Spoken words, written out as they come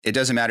it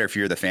doesn't matter if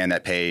you're the fan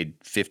that paid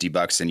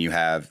 $50 and you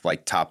have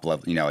like top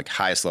level, like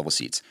highest level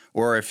seats,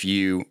 or if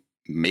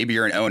maybe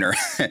you're an owner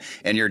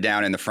and you're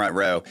down in the front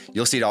row.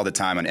 You'll see it all the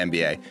time on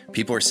NBA.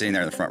 People are sitting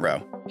there in the front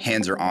row.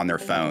 Hands are on their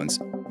phones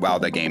while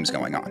the game's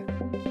going on.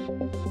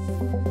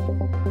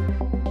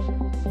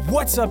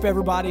 What's up,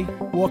 everybody?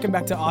 Welcome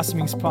back to Awesome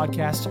Inc.'s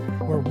podcast,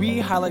 where we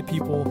highlight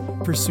people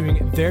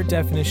pursuing their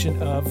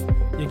definition of,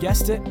 you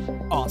guessed it,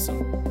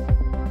 awesome.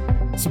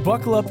 So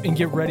buckle up and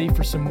get ready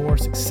for some more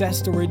success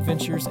story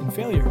adventures and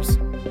failures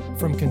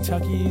from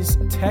Kentucky's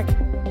tech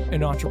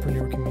and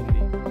entrepreneur community.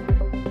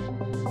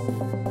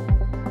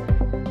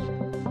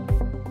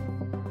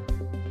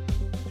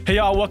 Hey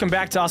y'all, welcome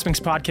back to Awesome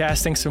Inc.'s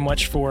podcast. Thanks so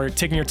much for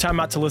taking your time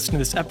out to listen to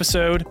this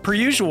episode. Per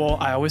usual,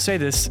 I always say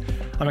this,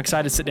 I'm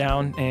excited to sit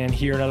down and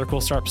hear another cool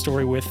startup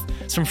story with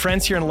some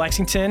friends here in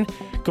Lexington.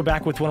 Go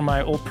back with one of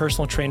my old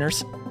personal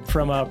trainers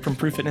from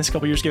Proof Fitness a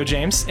couple years ago,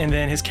 James, and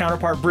then his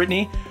counterpart,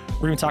 Brittany.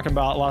 We're going to be talking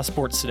about a lot of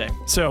sports today.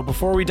 So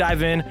before we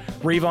dive in,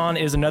 Rayvon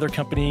is another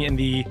company in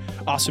the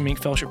Awesome Inc.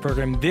 Fellowship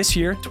Program this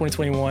year,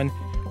 2021.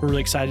 We're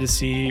really excited to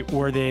see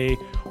where they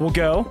will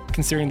go,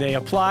 considering they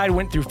applied,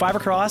 went through Five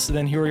Across, and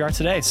then here we are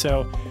today.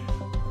 So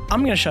I'm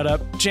going to shut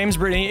up. James,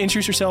 Brittany,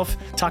 introduce yourself,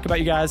 talk about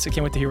you guys. I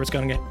can't wait to hear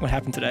what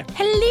happened today.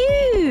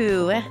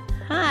 Hello.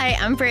 Hi,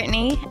 I'm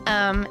Brittany.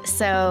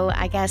 So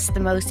I guess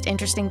the most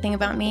interesting thing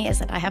about me is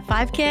that I have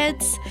 5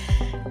 kids,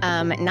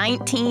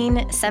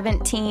 19,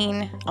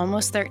 17,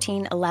 almost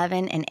 13,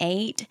 11, and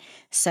 8.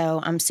 So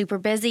I'm super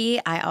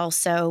busy. I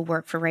also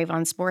work for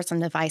Rayvon Sports. I'm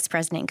the vice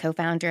president and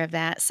co-founder of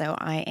that. So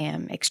I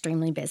am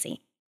extremely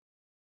busy.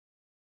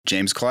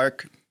 James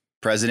Clark,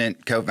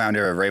 president,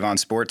 co-founder of Rayvon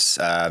Sports,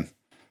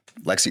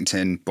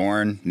 Lexington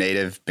born,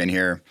 native, been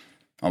here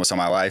almost all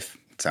my life.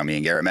 That's how me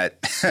and Garrett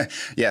met.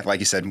 Yeah, like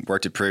you said,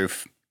 worked at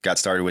Proof, got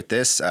started with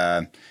this.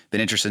 Been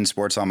interested in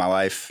sports all my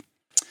life.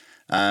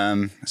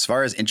 As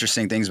far as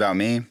interesting things about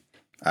me,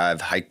 I've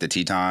hiked the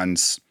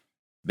Tetons,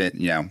 I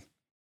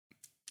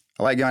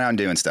like going out and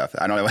doing stuff.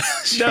 I don't know what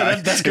else. No,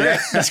 that's great.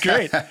 That's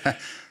great.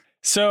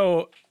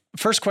 So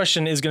first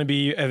question is going to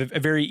be a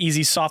very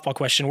easy softball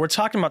question. We're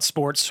talking about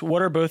sports.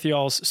 What are both of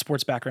y'all's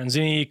sports backgrounds?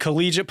 Any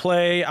collegiate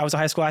play? I was a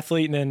high school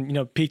athlete and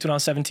then, peaked when I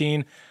was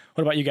 17.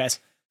 What about you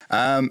guys?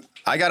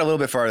 I got a little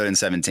bit farther than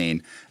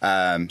 17.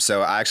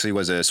 So I actually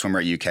was a swimmer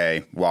at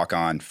UK, walk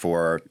on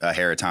for a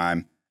hair of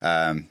time.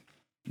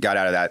 Got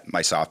out of that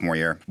my sophomore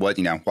year.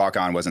 Walk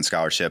on wasn't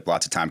scholarship,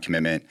 lots of time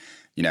commitment.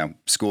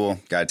 School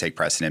got to take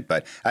precedent,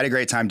 but I had a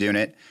great time doing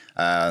it.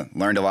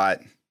 Learned a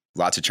lot,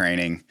 lots of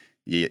training.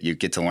 You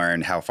get to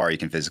learn how far you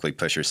can physically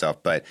push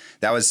yourself. But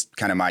that was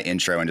kind of my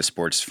intro into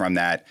sports. From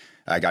that,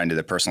 I got into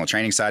the personal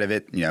training side of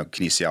it,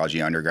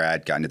 kinesiology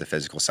undergrad, got into the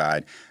physical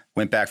side,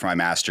 went back for my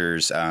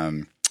master's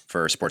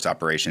for sports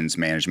operations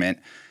management.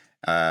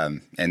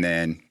 And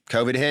then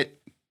COVID hit,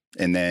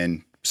 and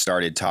then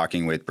started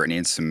talking with Brittany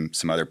and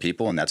some other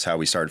people. And that's how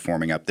we started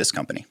forming up this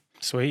company.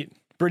 Sweet.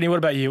 Brittany, what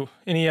about you?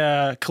 Any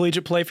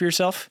collegiate play for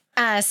yourself?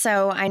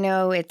 So I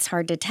know it's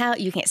hard to tell.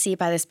 You can't see it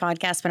by this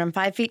podcast, but I'm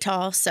 5 feet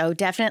tall. So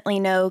definitely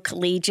no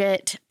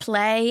collegiate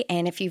play.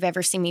 And if you've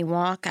ever seen me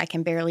walk, I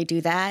can barely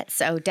do that.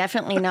 So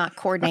definitely not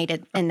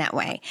coordinated in that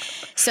way.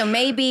 So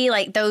maybe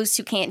like those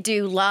who can't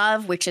do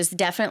love, which is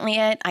definitely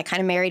it. I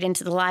kind of married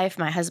into the life.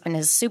 My husband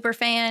is a super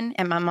fan.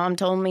 And my mom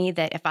told me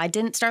that if I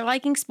didn't start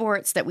liking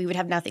sports, that we would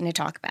have nothing to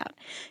talk about.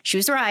 She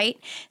was right.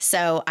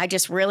 So I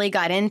just really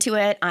got into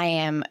it. I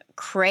am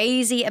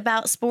crazy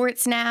about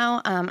sports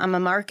now. I'm a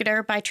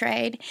marketer by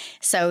trade,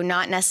 so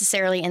not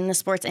necessarily in the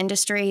sports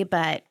industry,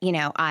 but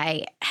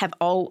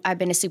I've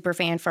been a super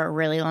fan for a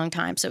really long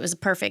time, so it was a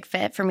perfect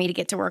fit for me to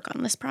get to work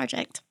on this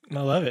project.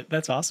 I love it.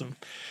 That's awesome.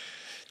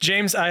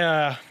 James, this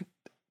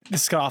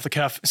is kind of off the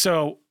cuff.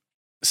 So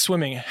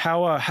swimming,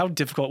 how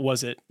difficult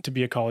was it to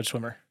be a college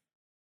swimmer?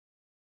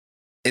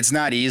 It's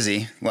not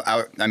easy.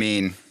 Well,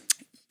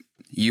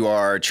 you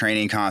are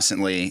training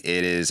constantly.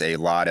 It is a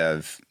lot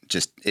of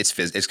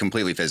it's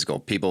completely physical.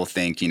 People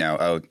think,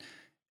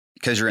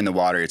 because you're in the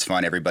water, it's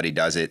fun. Everybody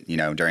does it,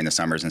 during the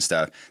summers and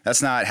stuff.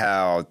 That's not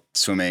how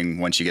swimming,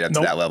 once you get up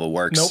to that level,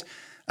 works.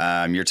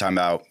 You're talking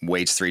about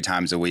weights 3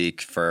 times a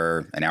week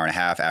for an hour and a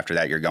half. After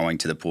that, you're going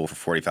to the pool for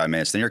 45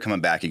 minutes. Then you're coming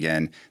back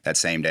again that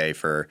same day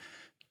for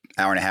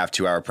hour and a half,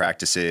 2-hour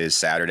practices.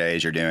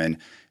 Saturdays, you're doing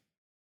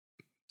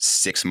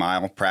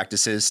 6-mile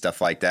practices, stuff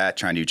like that,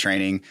 trying to do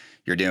training.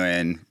 You're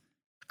doing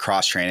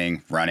cross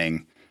training,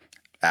 running,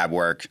 ab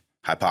work,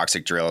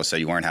 hypoxic drills, so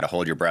you learn how to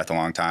hold your breath a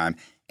long time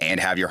and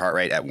have your heart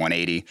rate at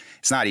 180.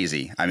 It's not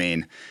easy.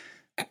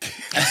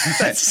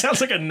 That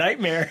sounds like a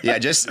nightmare. Yeah,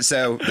 just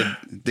so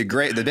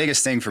the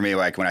biggest thing for me,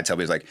 like when I tell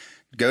people, is like,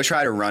 go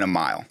try to run a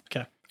mile.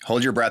 Okay.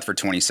 Hold your breath for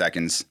 20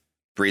 seconds,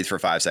 breathe for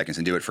 5 seconds,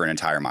 and do it for an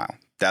entire mile.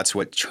 That's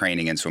what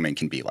training in swimming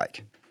can be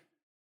like.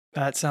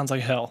 That sounds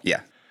like hell.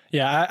 Yeah.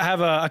 Yeah, I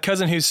have a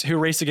cousin who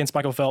raced against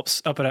Michael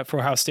Phelps up at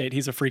Ohio State.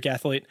 He's a freak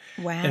athlete.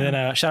 Wow. And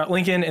then shout out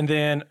Lincoln. And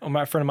then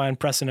my friend of mine,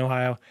 Preston,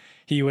 Ohio,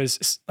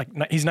 he's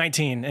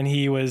 19 and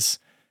he was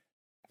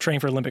training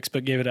for Olympics,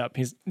 but gave it up.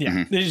 It's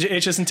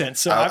just intense.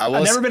 So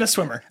I've never been a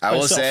swimmer. I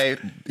will say,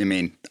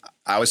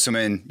 I was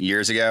swimming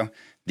years ago.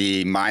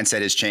 The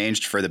mindset has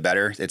changed for the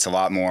better. It's a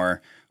lot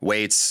more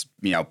weights,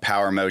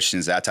 power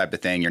motions, that type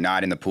of thing. You're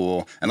not in the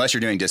pool unless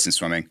you're doing distance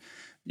swimming.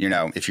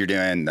 If you're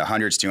doing the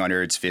 100s,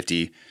 200s,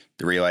 50,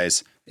 the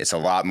relays, it's a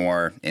lot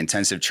more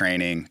intensive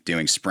training,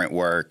 doing sprint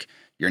work.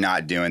 You're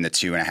not doing the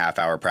 2.5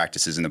 hour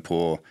practices in the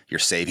pool. You're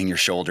saving your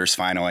shoulders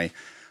finally.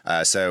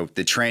 So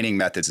the training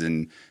methods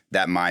and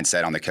that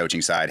mindset on the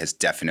coaching side has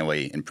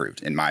definitely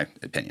improved, in my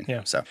opinion.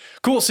 Yeah. So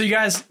cool. So you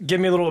guys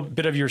give me a little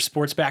bit of your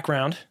sports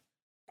background.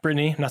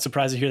 Brittany, I'm not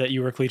surprised to hear that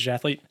you were a collegiate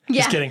athlete.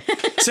 Yeah. Just kidding.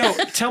 So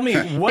tell me,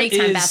 what Big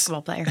time is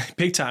basketball player?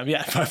 Big time,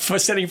 yeah.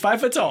 Standing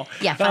 5 foot tall.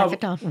 Yeah, 5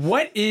 foot tall.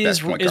 What is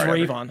Best point guard ever.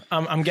 Ravon?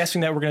 I'm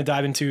guessing that we're going to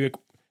dive into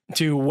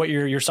what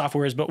your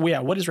software is, but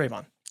what is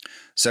Ravon?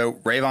 So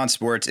Ravon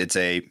Sports, it's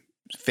a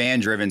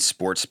fan-driven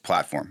sports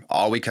platform.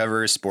 All we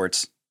cover is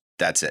sports.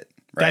 That's it.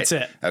 Right? That's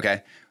it.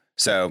 Okay.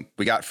 So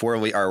we got we're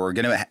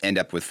going to end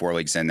up with 4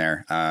 leagues in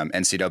there.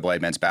 NCAA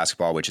men's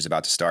basketball, which is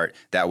about to start.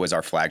 That was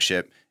our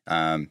flagship.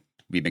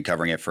 We've been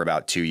covering it for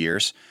about 2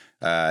 years.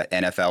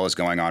 NFL is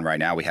going on right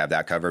now. We have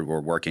that covered. We're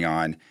working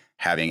on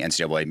having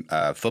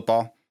NCAA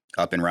football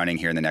up and running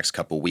here in the next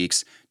couple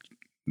weeks.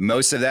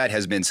 Most of that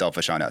has been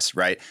selfish on us,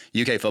 right?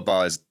 UK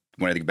football is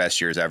one of the best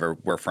years ever.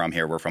 We're from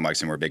here. We're from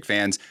Lexington. We're big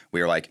fans.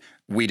 We were like,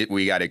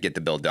 we got to get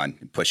the build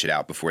done, push it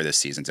out before this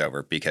season's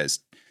over, because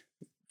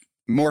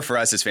more for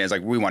us as fans,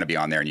 like we want to be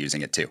on there and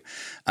using it too.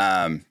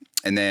 And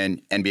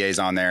then NBA's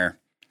on there.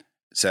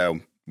 So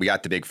we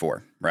got the big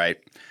 4, right?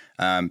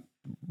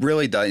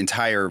 Really the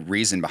entire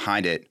reason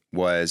behind it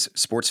was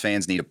sports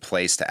fans need a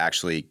place to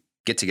actually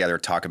get together,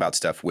 talk about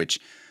stuff, which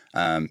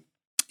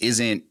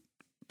isn't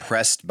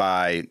pressed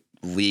by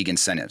league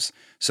incentives.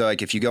 So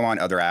like if you go on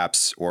other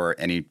apps or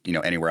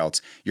anywhere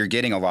else, you're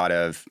getting a lot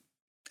of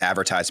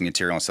advertising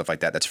material and stuff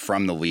like that that's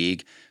from the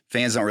league.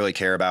 Fans don't really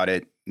care about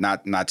it.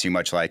 Not too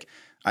much. Like,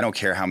 I don't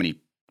care how many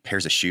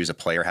pairs of shoes a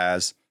player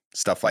has,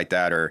 stuff like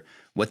that, or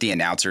what the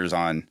announcers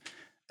on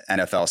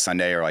NFL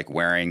Sunday are like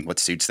wearing, what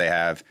suits they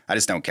have. I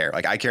just don't care.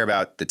 Like, I care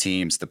about the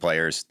teams, the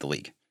players, the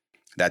league.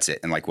 That's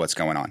it. And like what's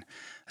going on.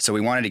 So we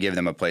wanted to give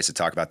them a place to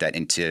talk about that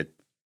and to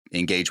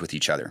engage with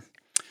each other.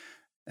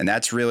 And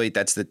that's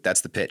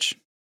the pitch.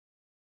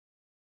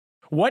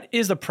 What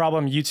is the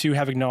problem you two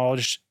have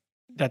acknowledged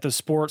that the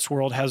sports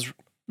world has,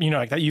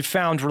 that you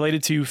found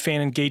related to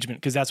fan engagement?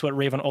 Because that's what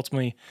Ravon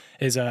ultimately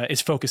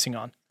is focusing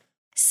on.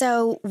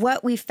 So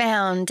what we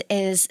found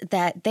is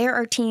that there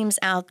are teams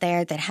out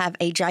there that have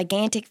a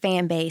gigantic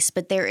fan base,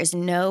 but there is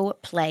no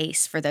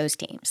place for those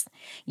teams.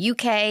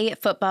 UK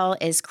football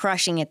is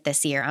crushing it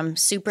this year. I'm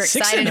super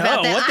excited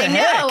about that. What the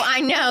heck?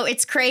 I know,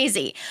 it's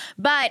crazy.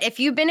 But if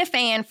you've been a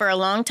fan for a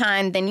long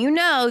time, then you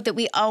know that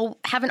we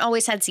haven't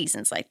always had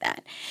seasons like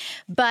that.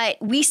 But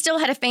we still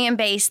had a fan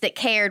base that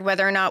cared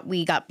whether or not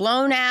we got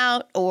blown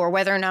out or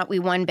whether or not we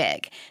won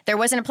big. There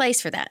wasn't a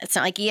place for that. It's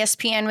not like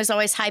ESPN was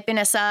always hyping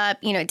us up.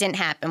 It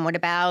didn't happen. What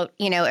about,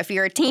 if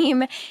you're a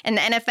team in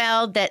the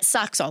NFL that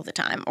sucks all the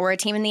time, or a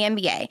team in the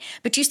NBA,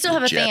 but you still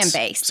have a Jets.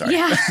 fan base. Sorry.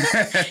 Yeah.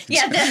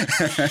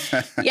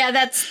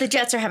 The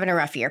Jets are having a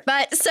rough year.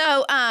 But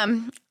so,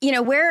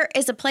 where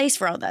is a place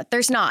for all that?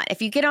 There's not.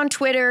 If you get on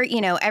Twitter,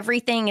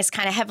 everything is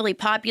kind of heavily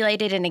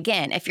populated. And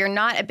again, if you're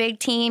not a big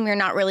team, you're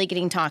not really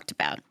getting talked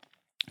about.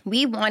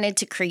 We wanted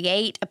to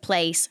create a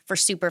place for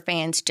super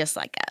fans just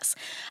like us,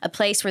 a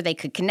place where they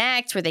could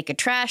connect, where they could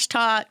trash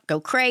talk,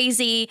 go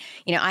crazy.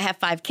 I have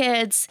 5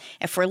 kids.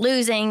 If we're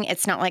losing,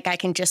 it's not like I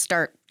can just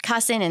start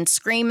cussing and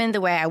screaming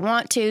the way I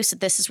want to. So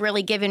this has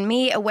really given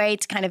me a way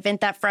to kind of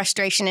vent that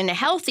frustration in a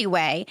healthy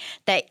way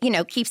that,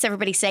 keeps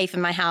everybody safe in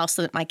my house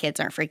so that my kids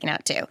aren't freaking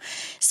out too.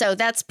 So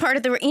that's part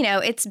of the,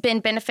 it's been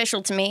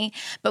beneficial to me.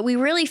 But we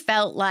really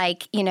felt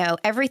like,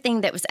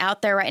 everything that was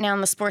out there right now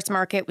in the sports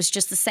market was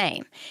just the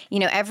same.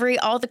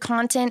 All the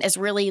content is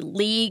really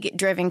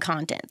league-driven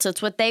content. So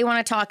it's what they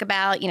want to talk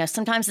about.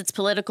 Sometimes it's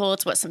political.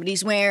 It's what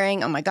somebody's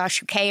wearing. Oh my gosh,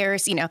 who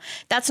cares?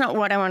 That's not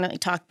what I want to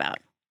talk about.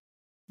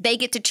 They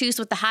get to choose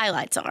what the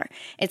highlights are.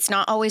 It's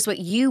not always what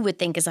you would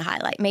think is a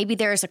highlight. Maybe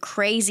there's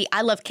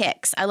I love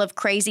kicks. I love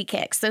crazy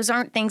kicks. Those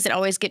aren't things that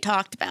always get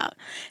talked about.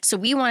 So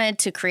we wanted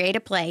to create a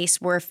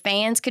place where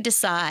fans could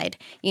decide,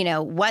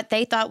 what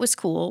they thought was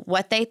cool,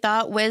 what they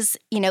thought was,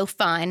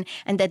 fun,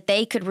 and that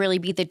they could really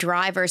be the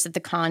drivers of the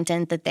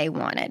content that they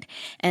wanted.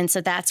 And so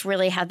that's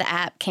really how the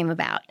app came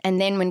about. And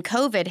then when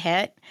COVID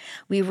hit,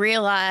 we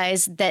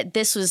realized that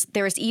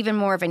there was even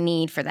more of a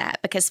need for that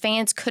because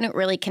fans couldn't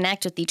really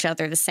connect with each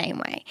other the same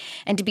way.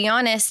 And to be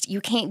honest, you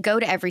can't go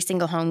to every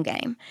single home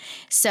game.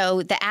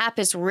 So the app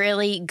is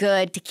really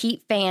good to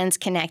keep fans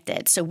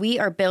connected. So we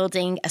are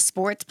building a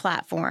sports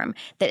platform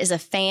that is a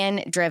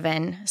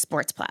fan-driven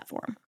sports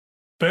platform.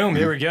 Boom,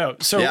 there we go.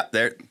 So yeah,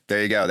 there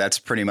you go. That's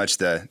pretty much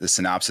the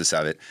synopsis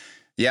of it.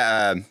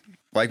 Yeah,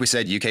 like we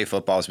said, UK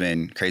football's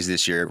been crazy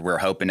this year. We're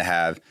hoping to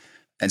have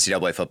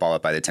NCAA football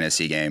up by the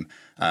Tennessee game.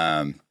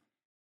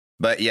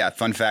 But yeah,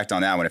 fun fact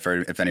on that one,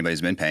 if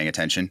anybody's been paying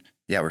attention,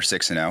 yeah, we're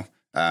 6-0.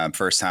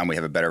 First time we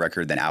have a better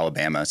record than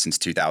Alabama since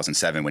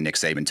 2007 when Nick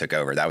Saban took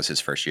over. That was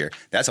his first year.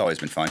 That's always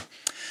been fun.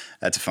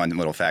 That's a fun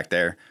little fact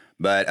there.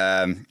 But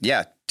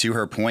yeah, to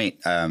her point,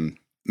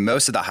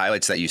 most of the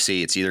highlights that you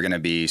see, it's either going to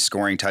be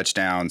scoring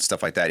touchdowns,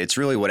 stuff like that. It's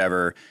really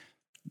whatever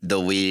the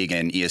league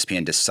and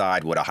ESPN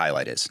decide what a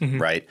highlight is,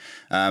 right?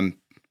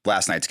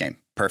 Last night's game,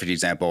 perfect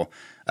example.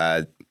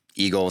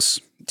 Eagles,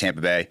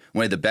 Tampa Bay.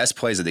 One of the best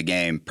plays of the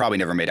game, probably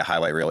never made a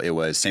highlight reel. It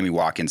was Sammy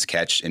Watkins'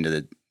 catch into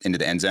the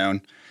end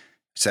zone.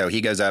 So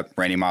he goes up,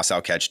 Randy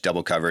Moss-style catch,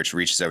 double coverage,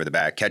 reaches over the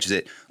back, catches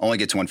it, only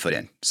gets 1 foot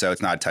in. So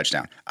it's not a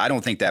touchdown. I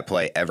don't think that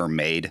play ever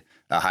made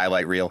a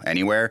highlight reel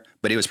anywhere,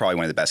 but it was probably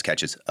one of the best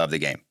catches of the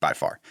game by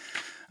far.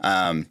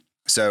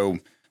 So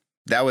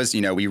that was,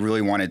 we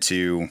really wanted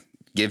to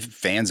give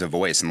fans a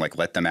voice and like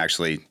let them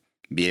actually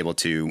be able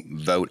to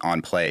vote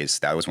on plays.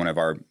 That was one of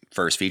our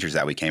first features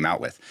that we came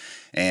out with.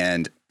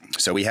 And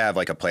so we have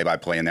like a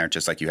play-by-play in there,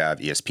 just like you have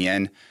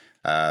ESPN,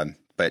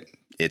 but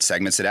it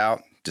segments it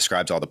out,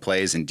 describes all the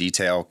plays in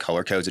detail,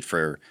 color codes it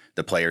for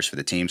the players for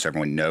the team so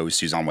everyone knows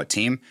who's on what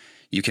team.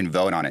 You can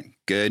vote on it.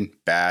 Good,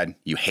 bad.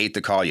 You hate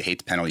the call. You hate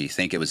the penalty. You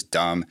think it was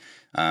dumb.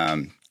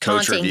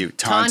 Coach review.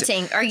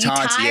 Taunting. Are you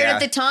tired of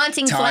the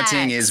taunting flags?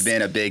 Taunting has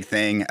been a big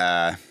thing.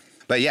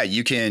 But yeah,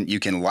 you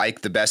can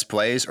like the best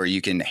plays or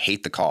you can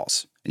hate the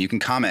calls. And you can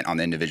comment on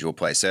the individual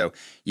play. So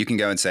you can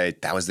go and say,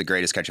 that was the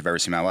greatest catch I've ever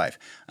seen in my life.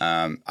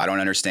 I don't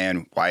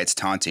understand why it's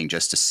taunting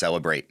just to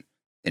celebrate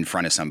in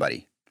front of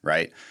somebody,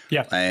 right?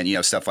 Yeah. And,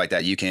 stuff like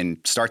that. You can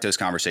start those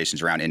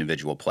conversations around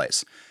individual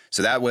plays.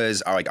 So that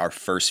was our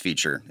first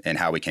feature in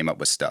how we came up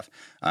with stuff.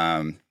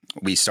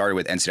 We started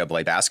with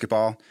NCAA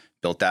basketball,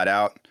 built that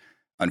out.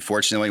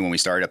 Unfortunately, when we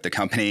started up the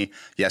company,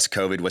 yes,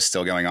 COVID was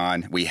still going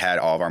on. We had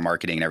all of our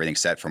marketing and everything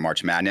set for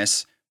March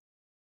Madness.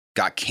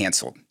 Got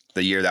canceled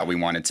the year that we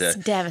wanted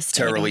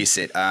to release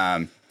it.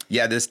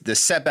 The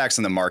setbacks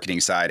on the marketing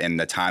side and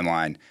the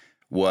timeline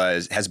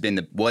was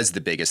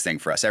the biggest thing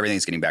for us.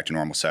 Everything's getting back to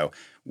normal. So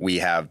we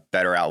have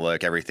better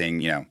outlook,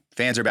 everything,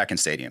 fans are back in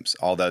stadiums.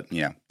 All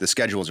the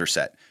schedules are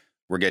set.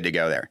 We're good to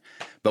go there.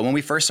 But when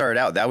we first started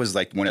out, that was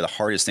like one of the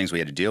hardest things we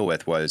had to deal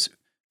with was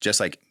just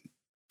like,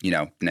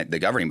 the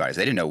governing bodies.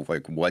 They didn't know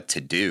like what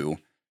to do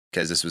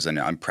because this was an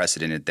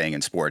unprecedented thing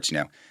in sports,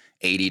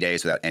 80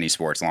 days without any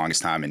sports,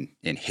 longest time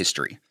in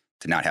history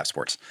to not have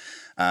sports.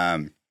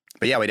 But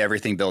yeah, we had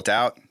everything built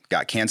out,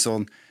 got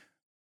canceled.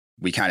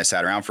 We kind of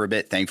sat around for a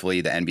bit. Thankfully,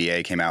 the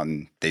NBA came out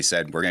and they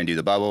said, we're going to do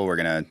the bubble. We're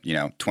going to,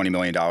 $20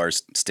 million,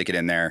 stick it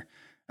in there.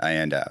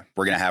 And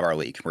we're going to have our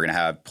league. We're going to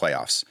have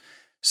playoffs.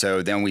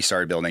 So then we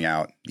started building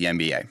out the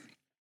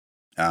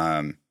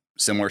NBA.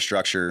 Similar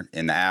structure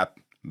in the app,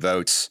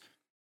 votes,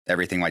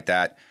 everything like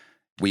that.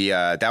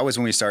 That was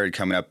when we started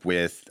coming up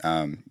with,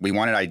 we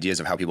wanted ideas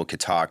of how people could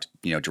talk,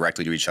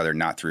 directly to each other,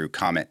 not through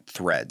comment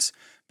threads,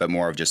 but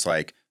more of just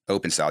like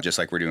open style, just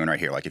like we're doing right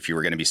here. Like if you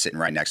were going to be sitting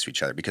right next to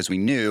each other, because we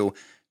knew,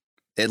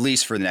 at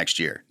least for the next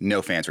year,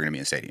 no fans were going to be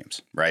in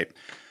stadiums, right?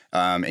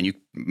 And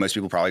most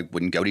people probably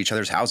wouldn't go to each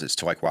other's houses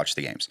to like watch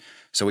the games.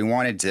 So we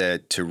wanted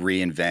to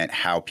reinvent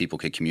how people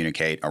could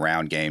communicate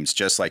around games,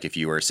 just like if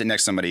you were sitting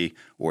next to somebody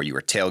or you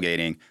were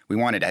tailgating, we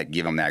wanted to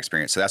give them that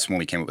experience. So that's when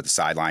we came up with the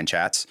sideline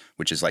chats,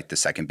 which is like the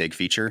second big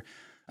feature.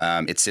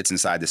 It sits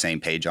inside the same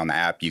page on the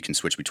app. You can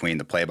switch between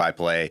the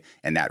play-by-play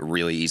and that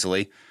really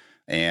easily.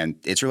 And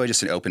it's really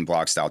just an open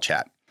blog style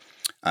chat.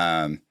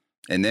 And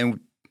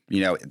then,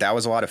 that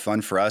was a lot of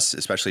fun for us,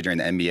 especially during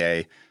the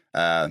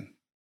NBA.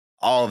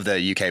 All of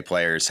the UK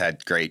players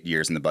had great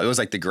years in the bubble. It was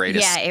like the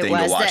greatest thing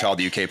to watch all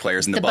the UK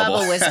players in the bubble.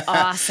 The bubble was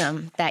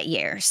awesome that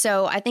year.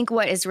 So I think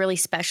what is really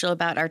special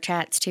about our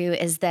chats too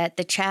is that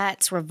the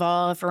chats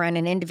revolve around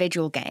an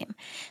individual game.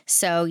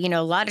 So,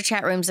 a lot of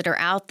chat rooms that are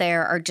out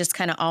there are just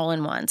kind of all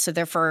in one. So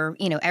they're for,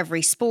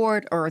 every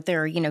sport, or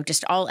they're,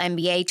 just all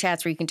NBA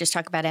chats where you can just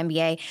talk about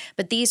NBA.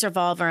 But these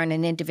revolve around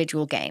an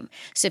individual game.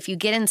 So if you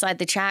get inside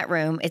the chat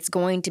room, it's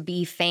going to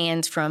be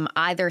fans from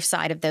either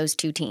side of those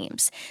two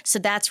teams. So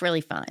that's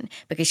really fun,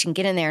 because you can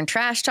get in there and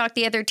trash talk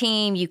the other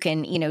team. You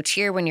can,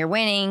 cheer when you're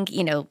winning.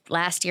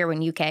 Last year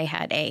when UK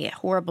had a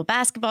horrible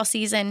basketball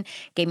season,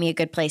 gave me a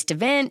good place to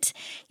vent.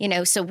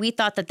 So we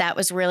thought that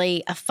was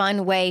really a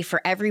fun way for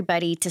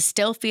everybody to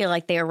still feel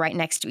like they are right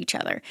next to each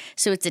other.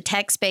 So it's a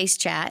text-based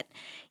chat.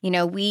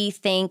 We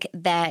think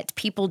that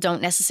people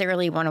don't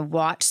necessarily want to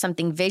watch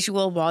something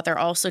visual while they're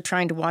also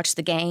trying to watch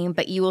the game,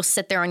 but you will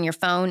sit there on your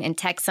phone and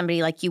text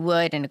somebody like you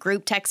would in a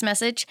group text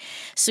message.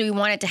 So we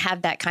want it to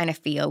have that kind of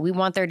feel. We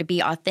want there to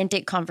be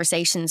authentic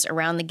conversations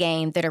around the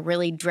game that are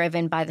really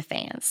driven by the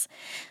fans.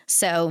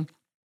 So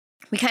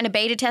we kind of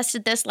beta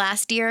tested this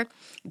last year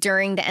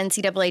during the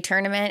NCAA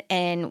tournament,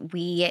 and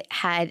we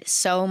had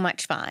so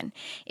much fun.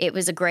 It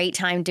was a great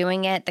time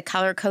doing it. The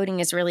color coding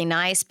is really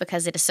nice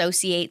because it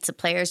associates the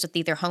players with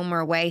either home or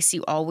away, so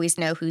you always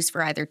know who's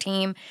for either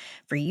team.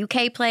 For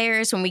UK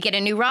players, when we get a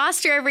new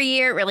roster every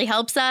year, it really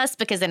helps us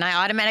because then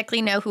I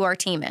automatically know who our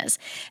team is.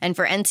 And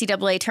for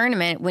NCAA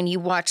tournament, when you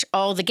watch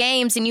all the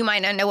games and you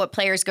might not know what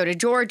players go to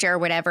Georgia or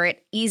whatever,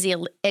 it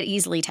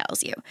easily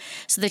tells you.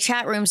 So the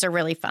chat rooms are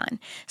really fun.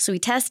 So we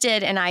tested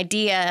floated an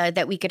idea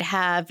that we could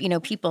have,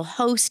 people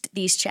host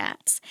these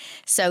chats.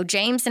 So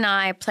James and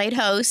I played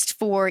host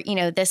for,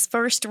 this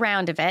first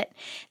round of it.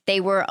 They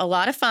were a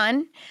lot of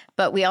fun,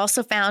 but we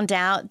also found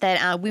out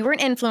that we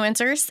weren't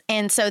influencers,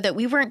 and so that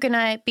we weren't going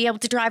to be able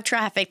to drive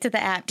traffic to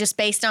the app just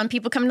based on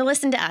people coming to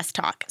listen to us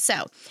talk.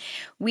 So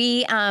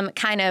we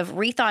kind of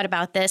rethought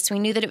about this. We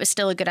knew that it was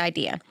still a good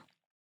idea.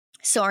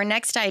 So our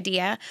next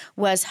idea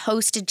was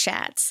hosted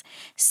chats.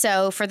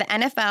 So for the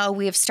NFL,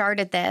 we have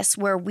started this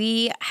where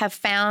we have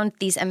found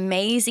these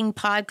amazing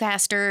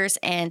podcasters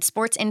and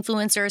sports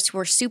influencers who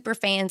are super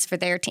fans for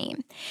their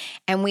team.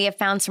 And we have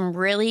found some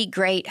really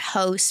great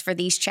hosts for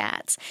these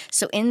chats.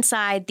 So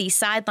inside these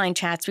sideline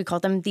chats, we call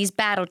them these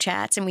battle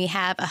chats, and we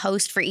have a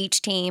host for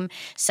each team.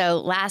 So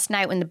last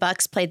night when the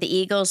Bucks played the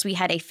Eagles, we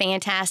had a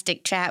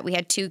fantastic chat. We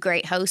had 2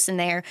 great hosts in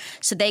there.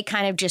 So they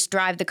kind of just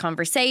drive the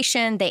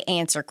conversation. They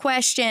answer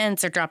questions.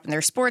 They're dropping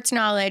their sports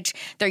knowledge.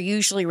 They're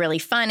usually really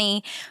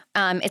funny.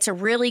 It's a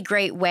really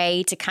great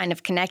way to kind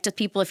of connect with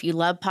people if you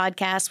love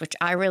podcasts, which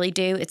I really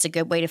do. It's a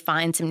good way to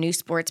find some new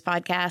sports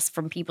podcasts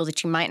from people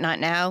that you might not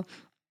know.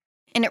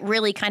 And it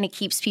really kind of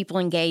keeps people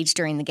engaged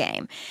during the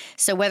game.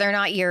 So whether or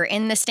not you're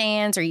in the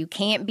stands or you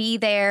can't be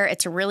there,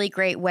 it's a really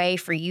great way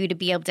for you to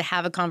be able to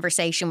have a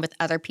conversation with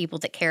other people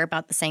that care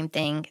about the same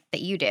thing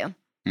that you do.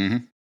 Mm-hmm.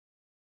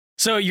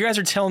 So you guys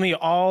are telling me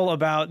all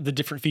about the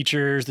different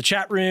features, the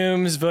chat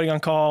rooms, voting on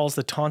calls,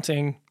 the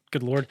taunting.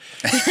 Good Lord.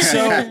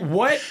 So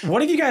what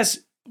have you guys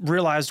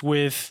realized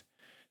with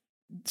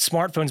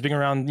smartphones being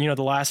around, the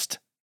last,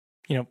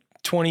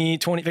 20,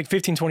 like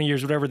 15, 20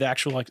 years, whatever the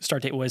actual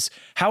start date was?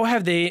 How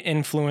have they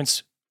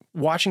influenced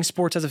watching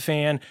sports as a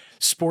fan,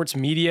 sports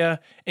media?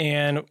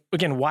 And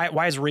again,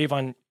 why is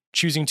Rayvon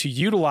choosing to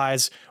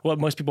utilize what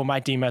most people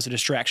might deem as a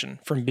distraction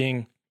from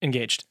being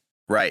engaged?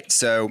 Right.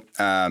 So,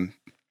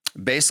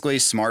 basically,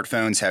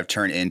 smartphones have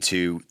turned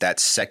into that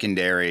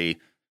secondary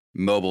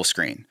mobile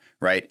screen,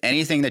 right?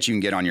 Anything that you can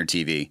get on your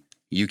TV,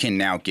 you can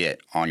now get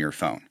on your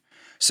phone.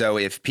 So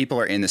if people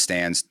are in the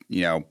stands,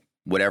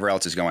 whatever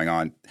else is going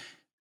on,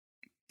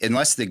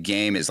 unless the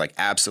game is like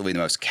absolutely the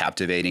most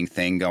captivating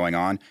thing going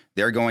on,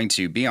 they're going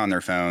to be on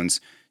their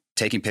phones,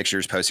 taking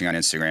pictures, posting on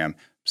Instagram.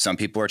 Some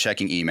people are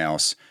checking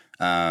emails.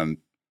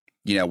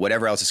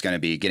 Whatever else it's going to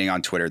be, getting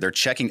on Twitter, they're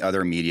checking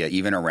other media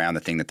even around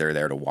the thing that they're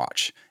there to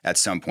watch at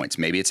some points.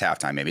 Maybe it's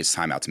halftime, maybe it's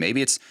timeouts,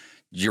 maybe it's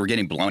you're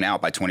getting blown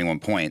out by 21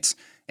 points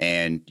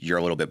and you're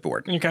a little bit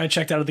bored. And you're kind of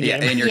checked out of the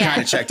game. Yeah, and you're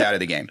kind of checked out of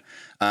the game.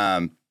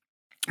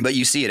 But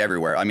you see it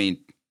everywhere. I mean,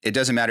 it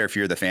doesn't matter if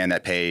you're the fan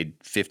that paid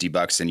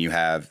 $50 and you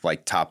have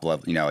like top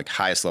level, like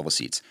highest level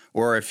seats,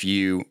 or if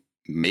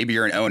maybe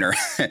you're an owner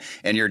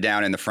and you're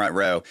down in the front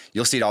row.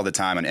 You'll see it all the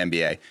time on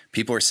NBA.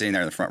 People are sitting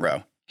there in the front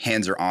row,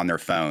 hands are on their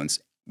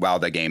phones while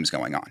the game's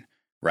going on,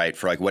 right?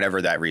 For like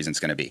whatever that reason's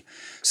going to be.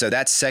 So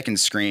that second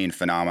screen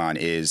phenomenon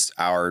is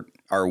our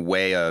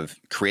way of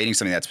creating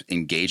something that's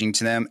engaging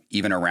to them,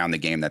 even around the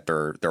game that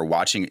they're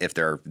watching if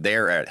they're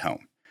there at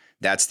home.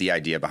 That's the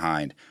idea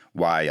behind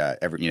why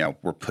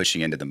we're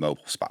pushing into the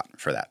mobile spot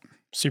for that.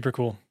 Super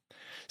cool.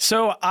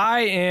 So I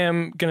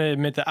am going to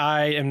admit that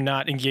I am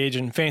not engaged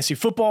in fantasy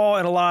football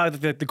and a lot of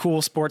the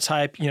cool sports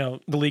hype, the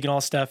league and all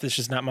that. It's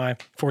just not my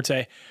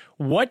forte.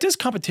 What does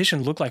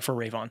competition look like for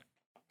Rayvon?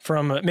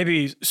 From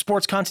maybe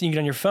sports content you get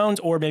on your phones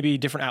or maybe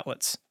different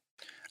outlets?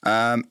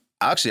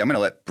 Actually, I'm going to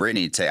let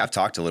Brittany take. I've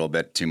talked a little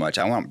bit too much.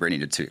 I want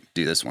Brittany to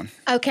do this one.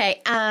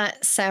 Okay.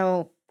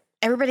 So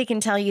everybody can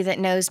tell you that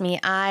knows me,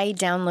 I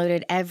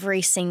downloaded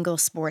every single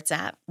sports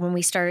app when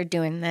we started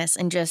doing this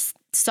and just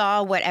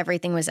saw what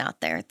everything was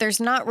out there.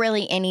 There's not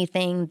really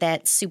anything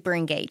that's super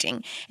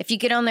engaging. If you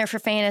get on there for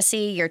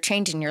fantasy, you're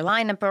changing your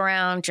lineup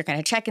around, you're kind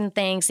of checking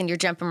things and you're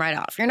jumping right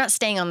off. You're not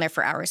staying on there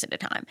for hours at a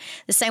time.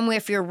 The same way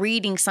if you're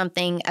reading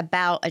something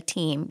about a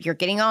team, you're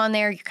getting on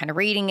there, you're kind of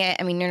reading it.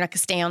 I mean, you're not going to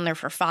stay on there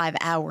for 5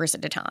 hours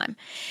at a time.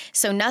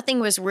 So nothing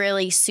was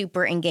really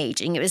super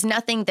engaging. It was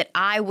nothing that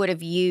I would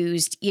have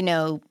used,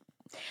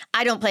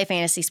 I don't play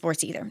fantasy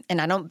sports either,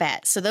 and I don't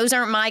bet. So those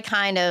aren't my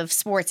kind of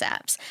sports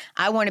apps.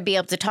 I want to be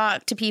able to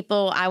talk to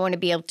people. I want to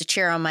be able to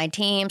cheer on my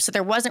team. So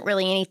there wasn't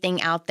really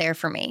anything out there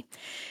for me.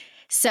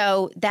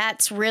 So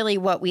that's really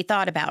what we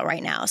thought about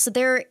right now. So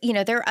there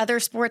are other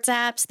sports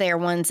apps. There are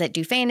ones that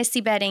do fantasy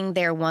betting.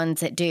 There are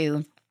ones that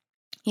do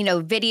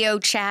video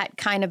chat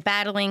kind of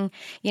battling,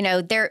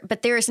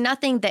 but there is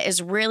nothing that is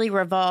really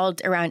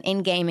revolved around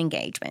in-game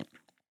engagement.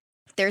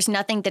 There's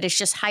nothing that is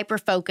just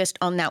hyper-focused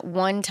on that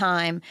one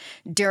time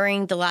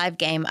during the live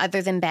game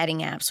other than betting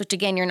apps, which,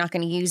 again, you're not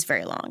going to use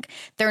very long.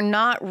 They're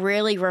not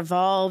really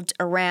revolved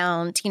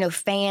around,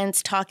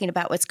 fans talking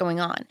about what's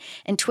going on.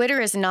 And Twitter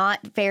is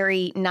not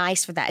very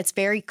nice for that. It's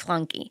very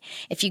clunky.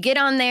 If you get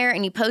on there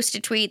and you post a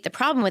tweet, the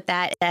problem with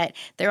that is that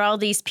there are all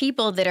these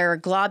people that are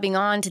globbing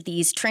on to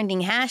these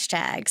trending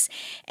hashtags.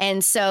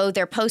 And so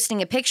they're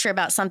posting a picture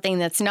about something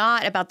that's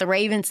not about the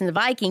Ravens and the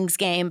Vikings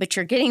game, but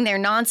you're getting their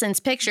nonsense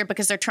picture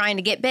because they're trying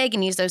to get big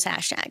and use those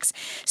hashtags.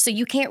 So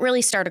you can't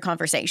really start a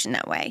conversation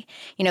that way.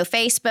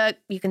 Facebook,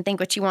 you can think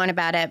what you want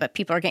about it, but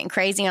people are getting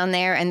crazy on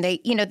there and they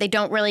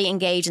don't really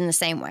engage in the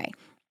same way.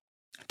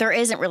 There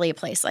isn't really a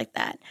place like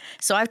that.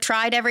 So I've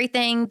tried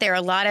everything. There are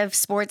a lot of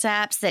sports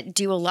apps that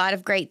do a lot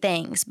of great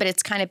things, but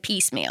it's kind of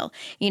piecemeal,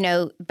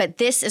 but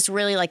this is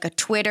really like a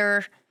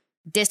Twitter,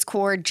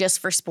 Discord just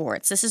for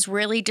sports. This is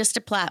really just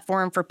a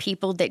platform for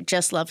people that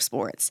just love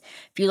sports.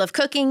 If you love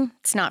cooking,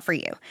 it's not for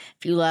you.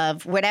 If you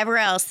love whatever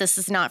else, this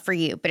is not for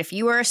you. But if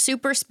you are a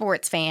super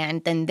sports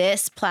fan, then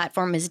this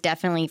platform is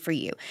definitely for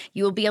you.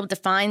 You will be able to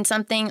find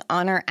something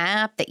on our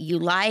app that you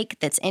like,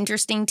 that's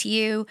interesting to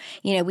you.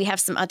 We have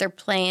some other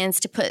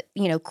plans to put,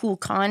 cool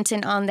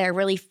content on there,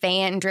 really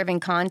fan-driven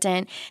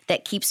content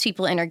that keeps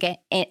people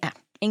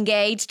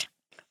engaged.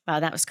 Wow,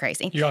 that was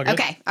crazy. You all good?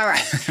 Okay, all right.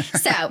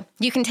 So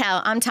you can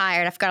tell I'm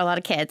tired. I've got a lot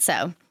of kids,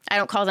 so I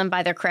don't call them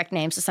by their correct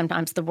names, so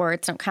sometimes the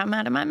words don't come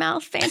out of my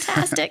mouth.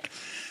 Fantastic.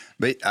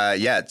 But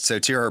so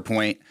to her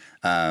point,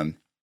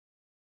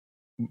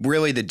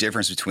 really the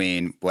difference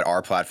between what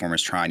our platform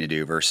is trying to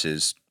do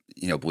versus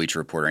Bleacher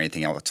Report or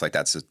anything else like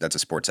that's a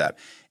sports app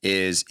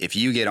is if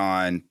you get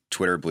on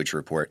Twitter or Bleacher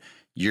Report,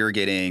 you're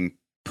getting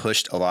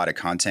pushed a lot of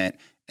content.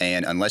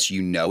 And unless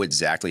you know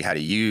exactly how to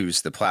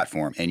use the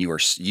platform and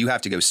you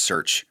have to go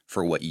search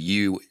for what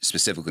you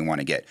specifically want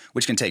to get,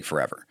 which can take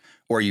forever,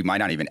 or you might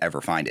not even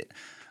ever find it.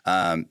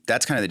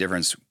 That's kind of the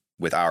difference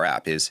with our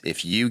app is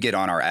if you get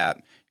on our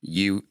app,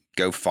 you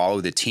go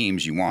follow the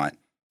teams you want,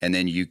 and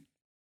then you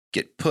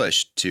get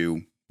pushed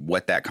to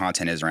what that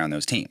content is around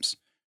those teams,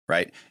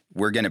 right?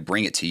 We're going to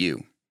bring it to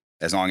you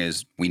as long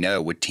as we know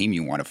what team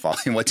you want to follow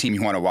and what team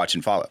you want to watch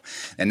and follow.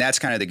 And that's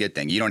kind of the good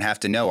thing. You don't have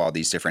to know all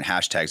these different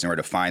hashtags in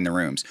order to find the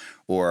rooms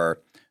or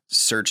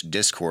search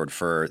Discord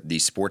for the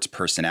sports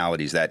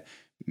personalities that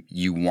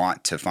you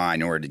want to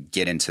find in order to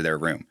get into their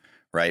room,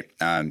 right?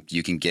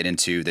 You can get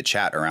into the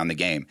chat around the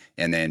game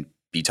and then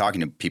be talking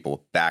to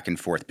people back and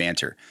forth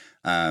banter.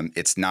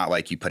 It's not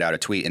like you put out a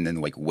tweet and then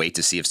wait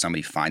to see if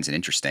somebody finds it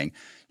interesting.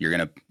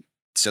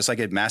 It's just like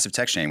a massive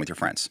text chain with your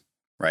friends,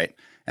 right?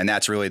 And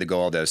that's really the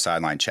goal of those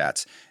sideline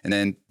chats. And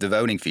then the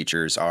voting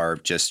features are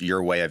just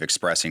your way of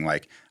expressing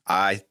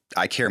I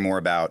care more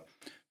about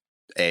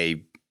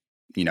a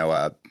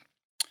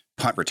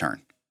punt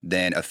return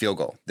than a field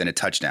goal, than a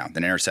touchdown,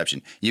 than an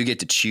interception. You get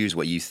to choose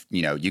what you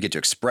get to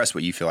express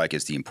what you feel like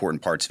is the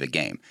important parts of a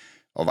game.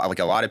 Like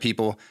a lot of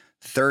people,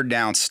 third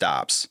down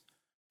stops,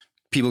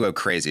 people go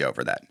crazy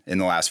over that in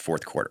the last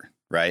fourth quarter,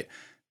 right?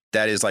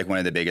 That is one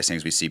of the biggest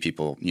things we see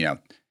people,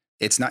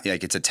 it's not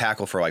it's a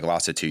tackle for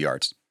loss of 2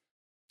 yards.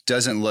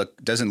 Doesn't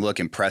look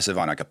impressive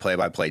on a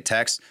play-by-play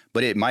text,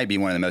 but it might be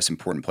one of the most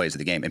important plays of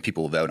the game, and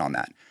people will vote on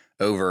that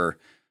over,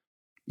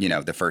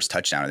 the first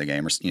touchdown of the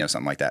game or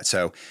something like that.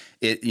 So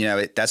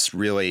that's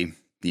really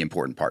the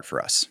important part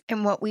for us.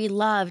 And what we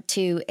love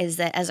too is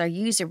that as our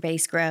user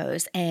base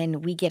grows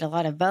and we get a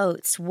lot of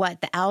votes,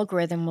 what the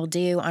algorithm will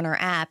do on our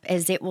app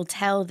is it will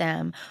tell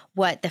them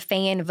what the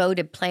fan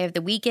voted play of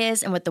the week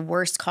is and what the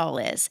worst call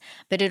is,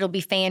 but it'll be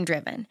fan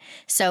driven.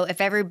 So if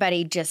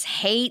everybody just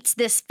hates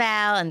this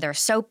foul and they're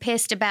so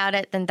pissed about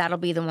it, then that'll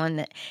be the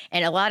one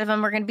and a lot of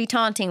them are going to be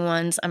taunting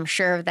ones, I'm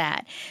sure of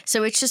that.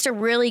 So it's just a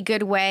really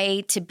good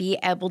way to be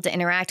able to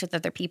interact with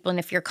other people. And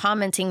if you're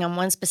commenting on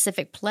one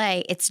specific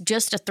play, it's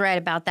just a thread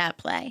about that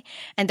play.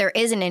 And there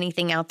isn't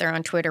anything out there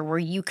on Twitter where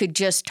you could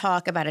just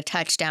talk about a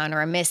touchdown or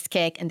a missed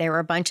kick. And there were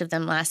a bunch of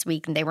them last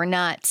week and they were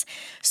nuts.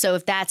 So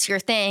if that's your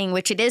thing,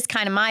 which it is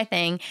kind of my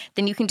thing,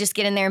 then you can just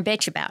get in there and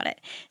bitch about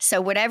it. So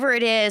whatever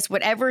it is,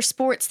 whatever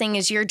sports thing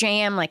is your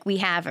jam, we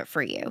have it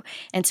for you.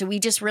 And so we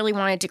just really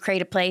wanted to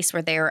create a place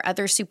where there are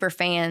other super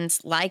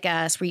fans like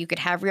us, where you could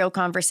have real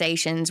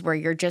conversations, where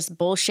you're just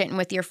bullshitting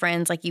with your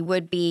friends like you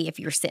would be if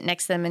you were sitting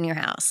next to them in your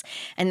house.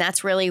 And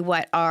that's really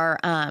what our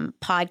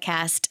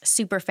podcast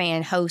super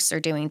fan hosts are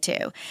doing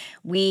too.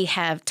 We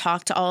have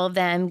talked to all of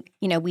them.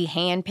 We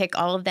handpick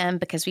all of them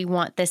because we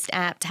want this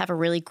app to have a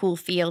really cool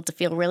feel, to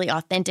feel really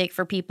authentic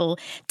for people,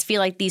 to feel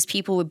like these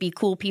people would be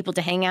cool people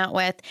to hang out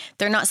with.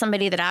 They're not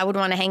somebody that I would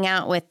want to hang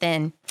out with,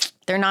 then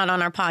they're not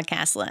on our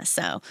podcast list.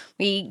 So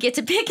we get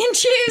to pick and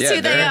choose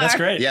who they are. That's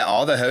great. Yeah,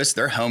 all the hosts,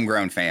 they're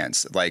homegrown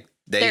fans.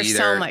 They're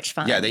so much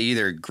fun. Yeah, they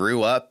either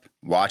grew up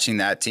watching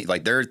that team,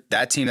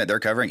 that team that they're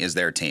covering is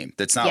their team.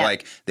 It's not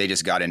like they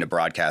just got into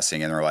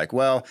broadcasting and they're like,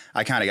 well,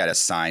 I kind of got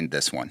assigned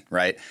this one,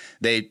 right?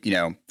 They,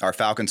 our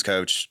Falcons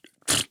host,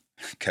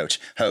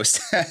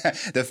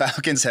 the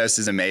Falcons host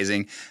is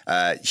amazing.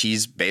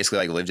 He's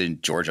basically lived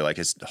in Georgia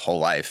his whole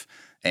life,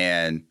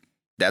 and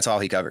that's all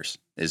he covers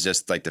is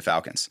just the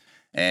Falcons.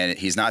 And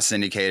he's not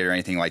syndicated or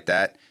anything like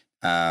that.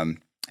 And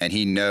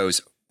he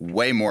knows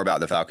way more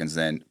about the Falcons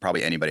than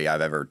probably anybody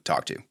I've ever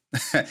talked to.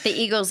 The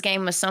Eagles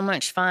game was so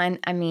much fun.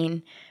 I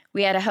mean,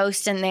 we had a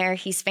host in there.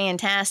 He's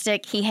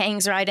fantastic. He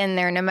hangs right in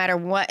there no matter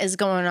what is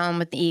going on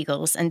with the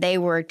Eagles. And they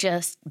were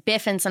just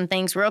biffing some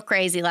things real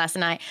crazy last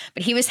night.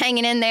 But he was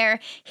hanging in there.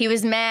 He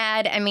was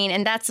mad. I mean,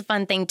 and that's the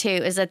fun thing, too,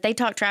 is that they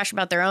talk trash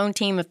about their own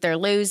team if they're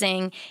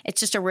losing. It's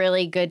just a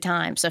really good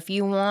time. So if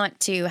you want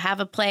to have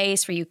a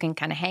place where you can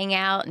kind of hang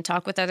out and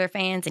talk with other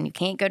fans and you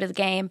can't go to the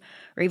game,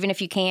 or even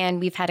if you can,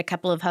 we've had a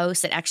couple of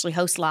hosts that actually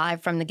host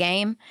live from the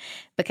game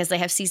because they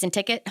have season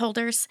ticket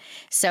holders.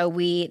 So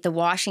the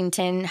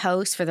Washington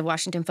host for the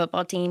Washington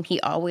football team, he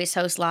always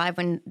hosts live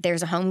when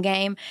there's a home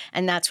game.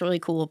 And that's really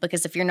cool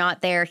because if you're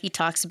not there, he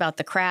talks about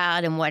the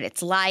crowd and what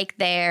it's like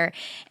there.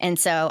 And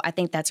so I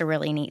think that's a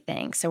really neat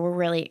thing. So we're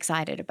really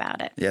excited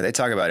about it. Yeah, they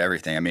talk about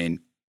everything. I mean,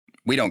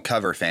 we don't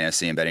cover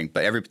fantasy and betting,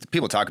 but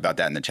people talk about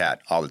that in the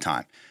chat all the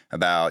time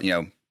about,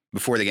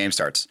 before the game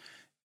starts,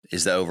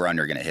 is the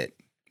over-under going to hit?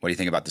 What do you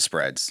think about the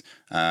spreads?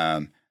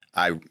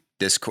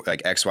 This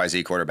like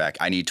XYZ quarterback,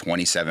 I need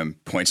 27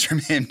 points from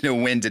him to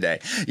win today.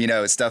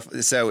 Stuff.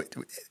 So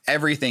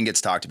everything gets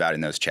talked about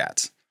in those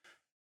chats.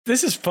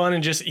 This is fun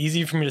and just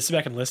easy for me to sit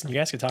back and listen. You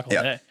guys can talk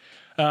all day.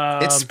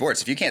 It's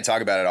sports. If you can't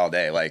talk about it all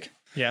day,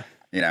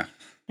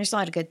 There's a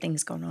lot of good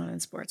things going on in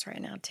sports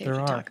right now too. There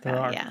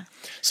are. Yeah.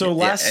 So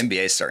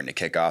NBA's starting to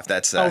kick off.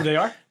 That's they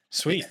are?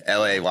 Sweet.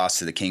 LA lost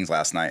to the Kings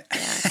last night. Yeah,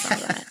 I saw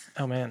that.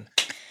 Oh man.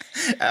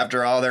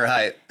 After all their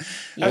hype.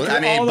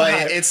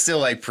 It's still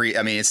like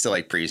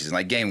preseason.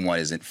 Like game 1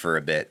 isn't for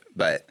a bit,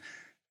 but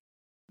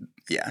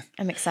yeah.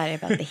 I'm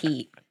excited about the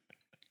Heat.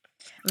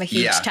 I'm a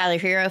huge Tyler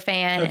Hero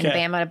fan and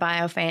Bam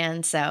Adebayo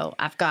fan, so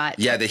I've got...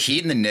 Yeah, the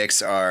Heat and the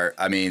Knicks are,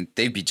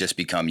 they've just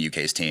become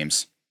UK's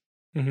teams.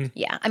 Mm-hmm.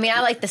 Yeah,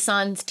 I like the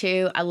Suns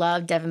too. I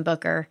love Devin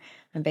Booker.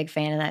 I'm a big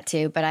fan of that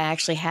too, but I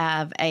actually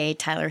have a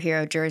Tyler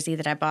Hero jersey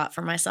that I bought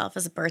for myself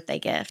as a birthday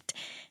gift,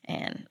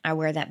 and I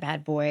wear that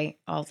bad boy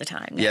all the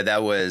time now. Yeah,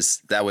 that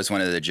was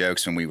one of the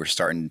jokes when we were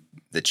starting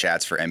the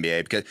chats for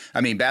NBA, because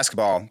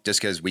basketball, just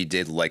because we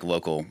did like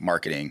local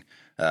marketing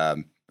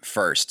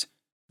first,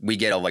 we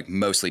get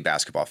mostly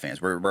basketball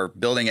fans. We're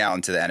building out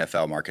into the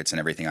NFL markets and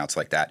everything else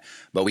like that,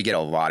 but we get a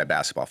lot of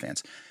basketball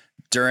fans.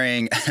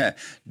 During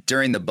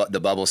the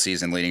bubble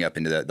season leading up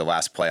into the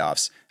last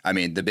playoffs,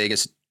 the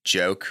biggest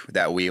joke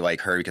that we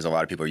heard, because a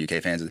lot of people are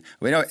UK fans,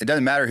 it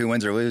doesn't matter who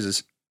wins or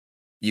loses.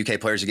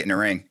 UK players are getting a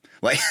ring.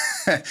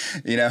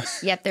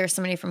 Yep, there's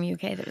somebody from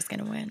UK that was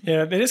going to win.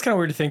 Yeah, it is kind of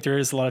weird to think there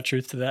is a lot of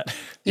truth to that.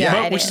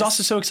 Yeah, which is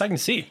also so exciting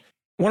to see.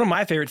 One of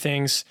my favorite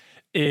things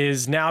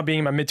is now being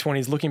in my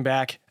mid-20s, looking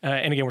back,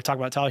 and again, we're talking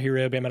about Tyler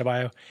Hero, Bam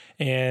Adebayo,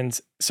 and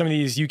some of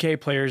these UK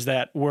players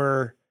that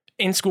were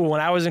in school when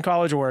I was in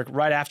college or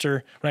right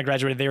after when I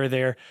graduated, they were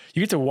there.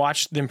 You get to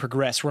watch them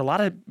progress. Where a lot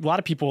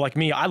of people like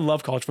me, I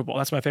love college football.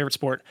 That's my favorite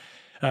sport.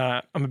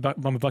 I'm a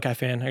Buckeye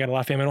fan. I got a lot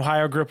of family in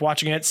Ohio. Grew up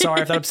watching it.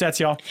 Sorry if that upsets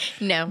y'all.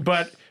 No,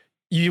 but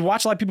you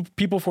watch a lot of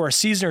people for a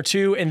season or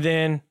two, and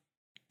then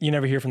you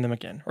never hear from them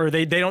again, or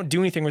they don't do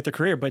anything with their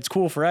career. But it's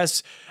cool for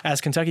us as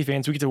Kentucky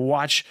fans. We get to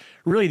watch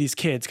really these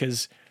kids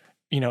because,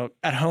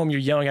 at home you're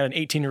yelling at an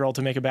 18-year-old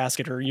to make a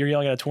basket, or you're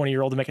yelling at a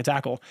 20-year-old to make a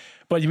tackle.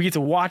 But we get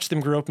to watch them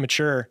grow up,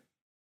 mature,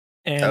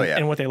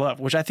 and what they love,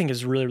 which I think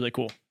is really, really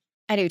cool.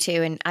 I do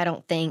too, and I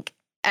don't think.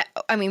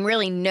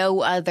 Really no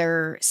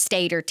other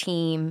state or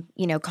team,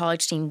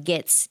 college team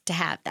gets to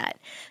have that.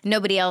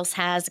 Nobody else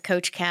has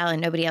Coach Cal,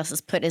 and nobody else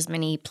has put as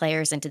many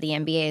players into the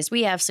NBA as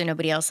we have, so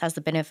nobody else has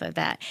the benefit of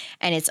that.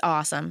 And it's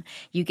awesome.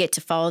 You get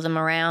to follow them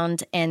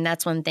around, and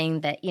that's one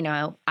thing that,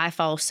 I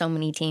follow so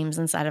many teams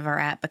inside of our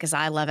app because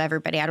I love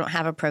everybody. I don't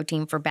have a pro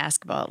team for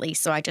basketball, at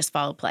least, so I just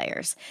follow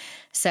players.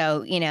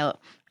 So,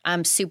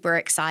 I'm super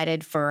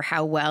excited for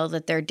how well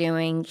that they're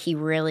doing.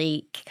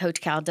 Coach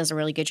Cal does a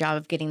really good job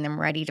of getting them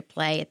ready to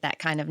play at that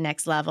kind of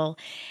next level.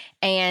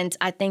 And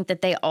I think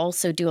that they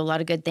also do a lot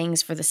of good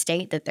things for the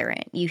state that they're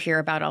in. You hear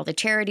about all the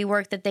charity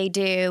work that they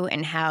do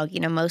and how,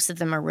 most of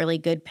them are really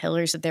good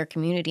pillars of their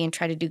community and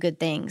try to do good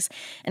things.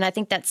 And I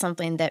think that's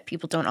something that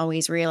people don't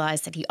always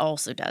realize that he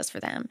also does for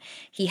them.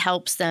 He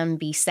helps them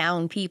be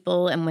sound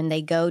people. And when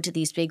they go to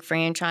these big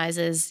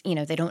franchises,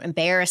 they don't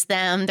embarrass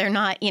them. They're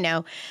not,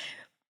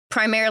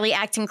 primarily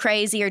acting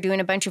crazy or doing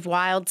a bunch of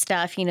wild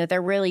stuff.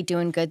 They're really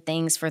doing good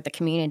things for the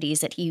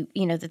communities that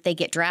that they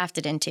get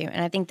drafted into.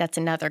 And I think that's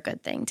another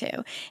good thing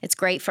too. It's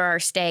great for our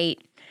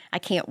state. I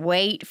can't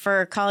wait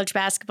for college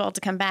basketball to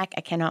come back.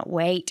 I cannot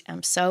wait.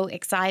 I'm so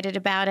excited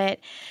about it.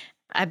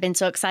 I've been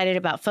so excited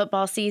about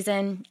football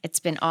season. It's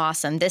been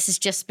awesome. This is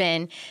just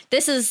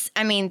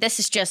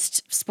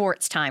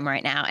sports time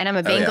right now. And I'm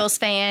a Bengals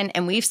fan,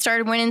 and we've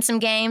started winning some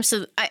games.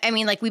 So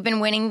we've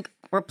been winning.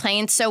 We're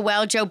playing so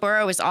well. Joe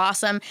Burrow is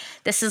awesome.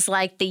 This is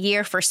like the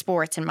year for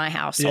sports in my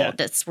household.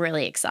 Yeah. It's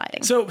really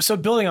exciting. So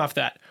building off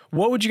that,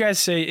 what would you guys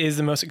say is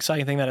the most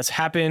exciting thing that has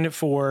happened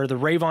for the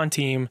Ravon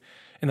team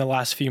in the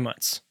last few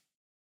months?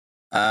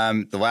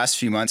 The last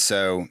few months,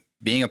 so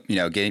being a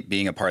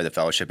part of the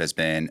fellowship has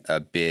been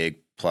a big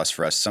plus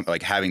for us.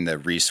 Having the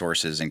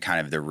resources and kind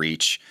of the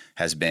reach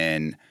has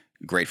been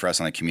great for us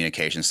on the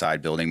communication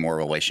side, building more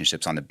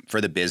relationships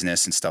for the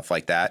business and stuff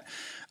like that.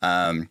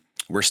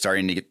 We're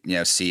starting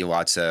to see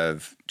lots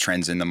of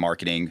trends in the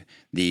marketing,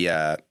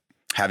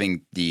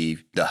 having the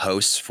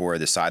hosts for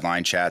the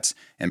sideline chats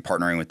and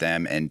partnering with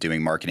them and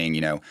doing marketing.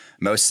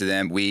 Most of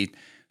them, we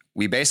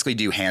basically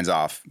do hands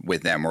off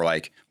with them. We're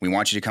like, we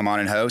want you to come on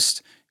and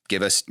host.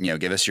 Give us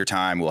your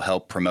time. We'll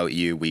help promote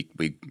you. We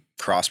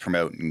cross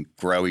promote and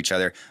grow each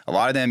other. A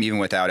lot of them, even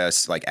without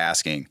us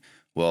asking,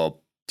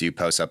 will do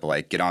posts up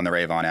like, get on the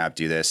Ravon app,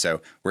 do this.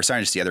 So we're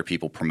starting to see other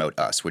people promote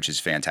us, which is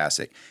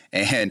fantastic.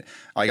 And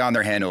like on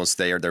their handles,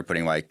 they're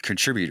putting like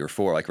contributor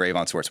for like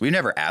Ravon Sports. We've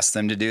never asked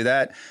them to do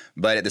that,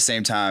 but at the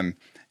same time,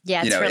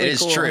 yeah, it's really it is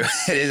cool. true.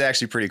 It is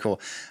actually pretty cool.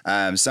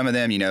 Some of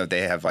them,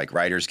 they have like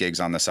writers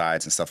gigs on the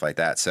sides and stuff like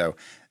that. So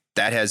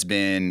that has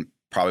been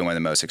probably one of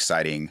the most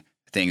exciting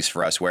things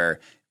for us, where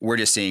we're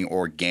just seeing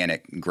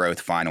organic growth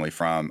finally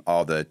from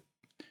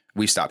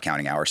we've stopped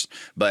counting hours,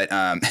 but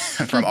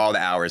from all the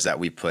hours that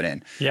we put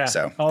in. Yeah.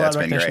 So all that's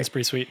that been great. It's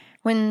pretty sweet.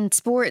 When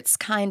sports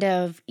kind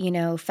of,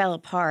 fell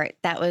apart,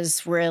 that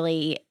was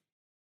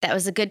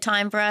a good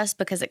time for us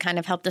because it kind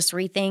of helped us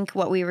rethink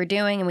what we were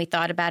doing, and we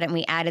thought about it, and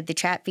we added the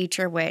chat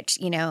feature, which,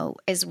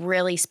 is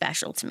really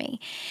special to me.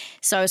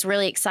 So I was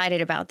really excited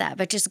about that.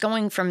 But just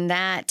going from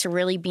that to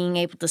really being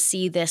able to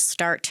see this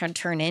start to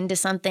turn into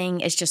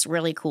something is just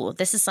really cool.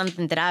 This is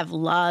something that I've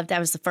loved. I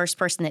was the first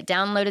person that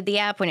downloaded the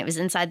app when it was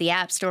inside the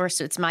App Store.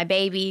 So it's my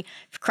baby.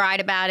 I've cried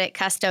about it,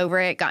 cussed over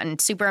it, gotten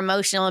super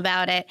emotional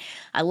about it.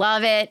 I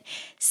love it.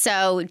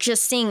 So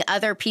just seeing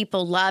other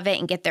people love it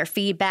and get their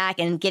feedback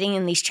and getting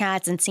in these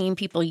chats and seeing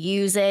people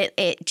use it,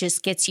 it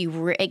just gets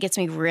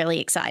me really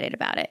excited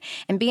about it.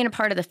 And being a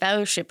part of the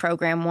fellowship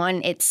program,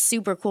 it's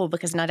super cool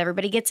because not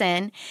everybody gets in.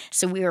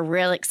 So we were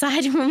real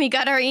excited when we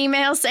got our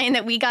email saying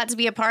that we got to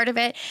be a part of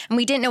it, and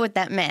we didn't know what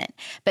that meant.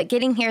 But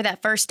getting here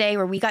that first day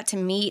where we got to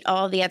meet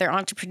all the other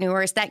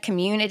entrepreneurs, that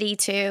community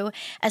too,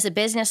 as a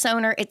business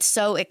owner, it's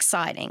so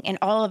exciting. And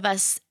all of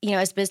us,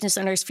 as business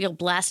owners, feel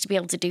blessed to be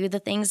able to do the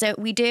things that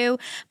we do,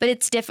 but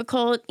it's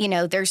difficult.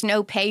 There's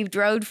no paved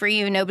road for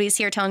you. Nobody's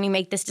here telling you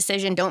make this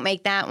decision, don't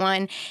make that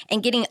one.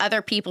 And getting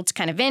other people to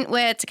kind of vent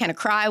with, to kind of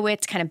cry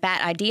with, to kind of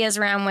bat ideas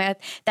around with,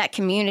 that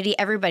community,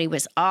 everybody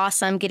was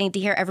awesome. Getting to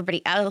hear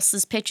everybody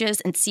else's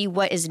pitches and see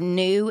what is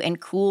new and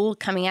cool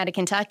coming out of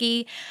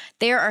Kentucky.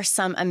 There are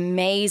some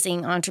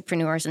amazing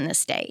entrepreneurs in this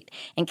state,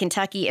 and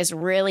Kentucky is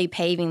really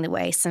paving the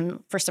way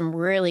for some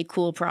really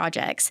cool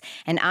projects.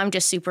 And I'm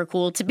just super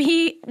cool to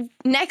be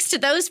next to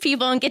those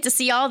people and get to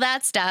see all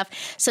that stuff.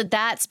 So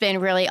that's been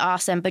really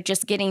awesome. But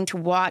just getting to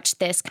watch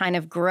this kind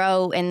of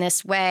grow in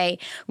this way,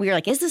 we were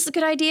like, is this a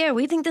good idea?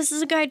 We think this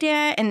is a good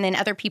idea. And then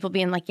other people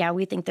being like, yeah,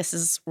 we think this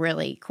is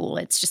really cool.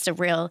 It's just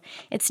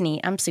it's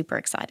neat. I'm super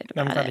excited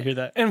about it. I'm glad to hear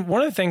that. And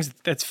one of the things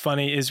that's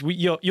funny is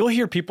you'll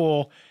hear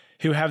people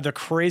who have the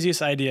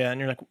craziest idea, and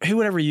you're like, who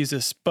would ever use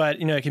this? But,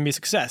 it can be a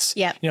success.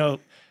 Yeah.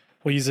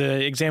 We'll use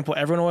an example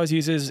everyone always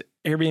uses,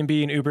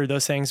 Airbnb and Uber,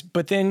 those things.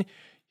 But then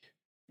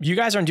you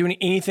guys aren't doing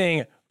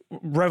anything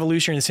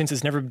revolutionary in the sense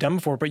it's never been done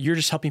before, but you're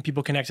just helping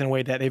people connect in a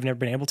way that they've never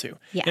been able to.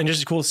 Yeah. And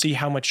just cool to see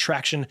how much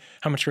traction,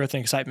 how much growth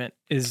and excitement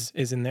is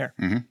in there.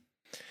 Mm-hmm.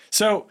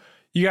 So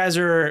you guys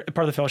are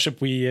part of the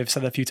fellowship. We have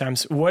said that a few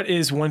times. What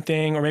is one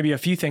thing or maybe a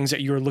few things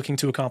that you're looking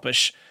to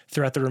accomplish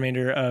throughout the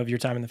remainder of your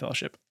time in the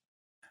fellowship?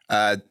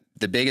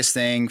 The biggest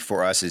thing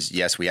for us is,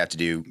 yes, we have to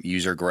do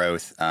user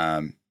growth.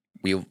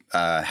 We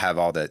have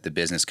all the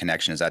business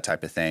connections, that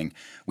type of thing.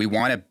 We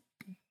want to,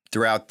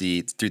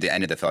 through the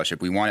end of the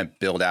fellowship, we want to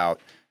build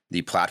out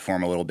the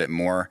platform a little bit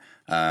more.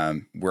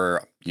 We're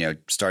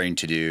starting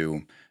to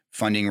do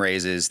funding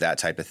raises, that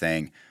type of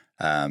thing.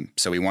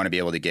 So we want to be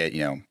able to get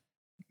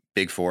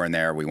Big Four in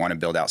there. We want to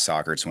build out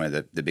soccer. It's one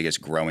of the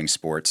biggest growing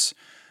sports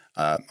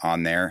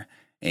on there.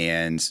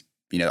 And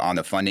on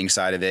the funding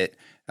side of it,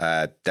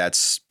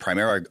 that's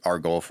primarily our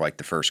goal for like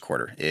the first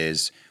quarter.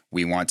 Is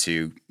we want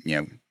to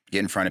get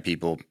in front of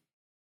people,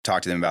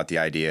 talk to them about the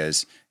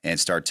ideas, and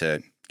start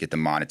to get the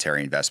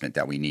monetary investment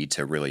that we need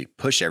to really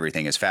push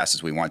everything as fast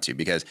as we want to,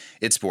 because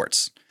it's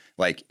sports.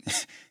 Like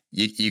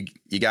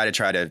you got to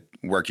try to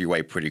work your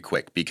way pretty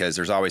quick, because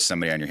there's always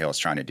somebody on your heels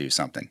trying to do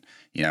something,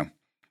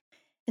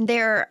 And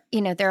there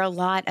are a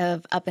lot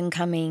of up and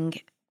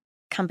coming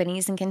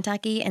companies in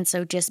Kentucky. And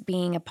so just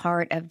being a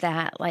part of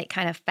that, like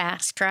kind of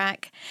fast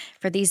track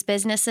for these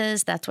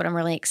businesses, that's what I'm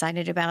really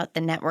excited about. The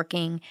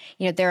networking,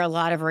 there are a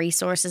lot of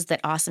resources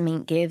that Awesome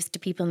Inc. gives to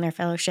people in their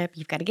fellowship.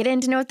 You've got to get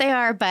in to know what they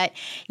are, but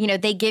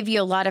they give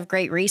you a lot of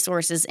great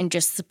resources and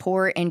just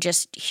support and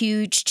just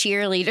huge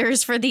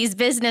cheerleaders for these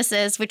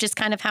businesses, which is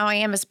kind of how I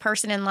am as a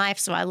person in life.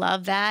 So I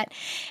love that.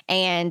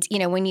 And,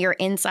 when you're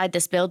inside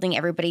this building,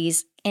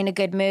 everybody's in a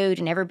good mood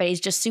and everybody's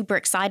just super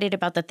excited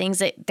about the things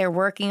that they're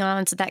working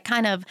on. So that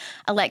kind of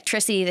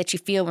electricity that you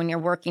feel when you're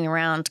working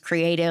around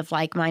creative,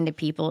 like-minded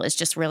people is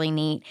just really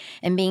neat.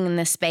 And being in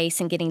this space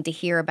and getting to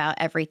hear about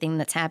everything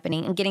that's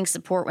happening and getting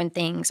support when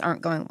things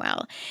aren't going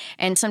well.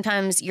 And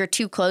sometimes you're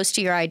too close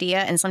to your idea,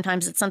 and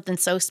sometimes it's something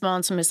so small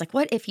and somebody's like,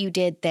 what if you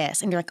did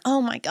this? And you're like,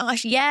 oh my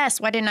gosh, yes,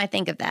 why didn't I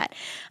think of that?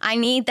 I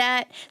need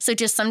that. So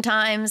just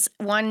sometimes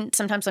I'm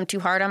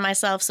too hard on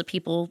myself. So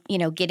people,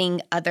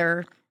 getting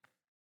other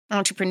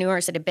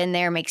entrepreneurs that have been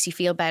there makes you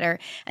feel better.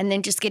 And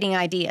then just getting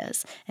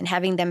ideas and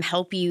having them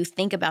help you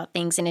think about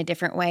things in a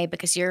different way,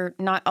 because you're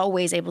not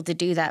always able to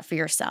do that for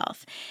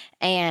yourself.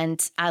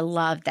 And I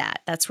love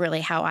that. That's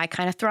really how I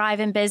kind of thrive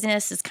in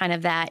business, is kind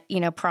of that,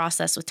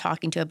 process with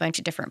talking to a bunch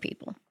of different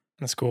people.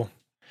 That's cool.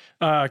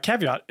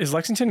 Caveat, is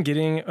Lexington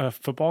getting a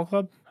football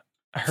club?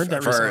 I heard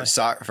that for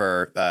recently.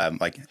 for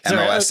like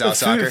MLS style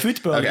soccer.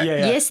 Football. Okay.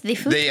 Yeah. Yes, the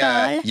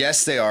football.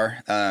 Yes, they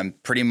are.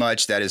 Pretty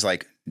much that is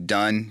like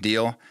done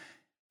deal.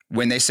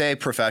 When they say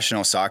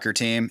professional soccer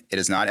team, it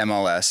is not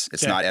MLS.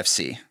 It's not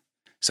FC.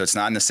 So it's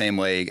not in the same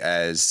league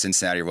as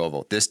Cincinnati or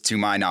Louisville. This, to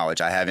my knowledge,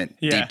 I haven't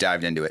deep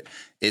dived into it.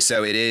 It's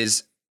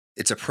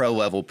a pro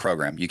level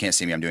program. You can't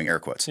see me. I'm doing air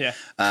quotes. Yeah.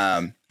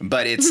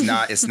 But it's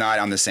not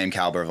on the same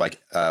caliber of like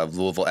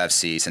Louisville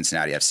FC,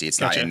 Cincinnati FC. It's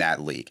not in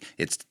that league.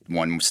 It's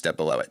one step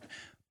below it.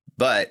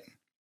 But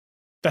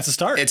that's a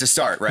start. It's a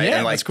start, right? Yeah,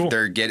 and like that's cool.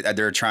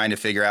 They're trying to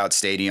figure out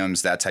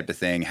stadiums, that type of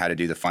thing, how to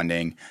do the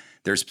funding.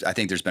 I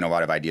think there's been a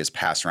lot of ideas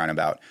passed around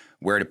about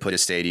where to put a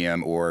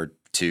stadium or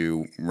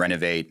to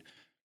renovate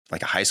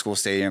like a high school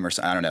stadium or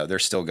something. I don't know. They're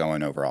still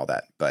going over all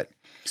that, but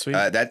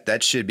that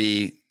should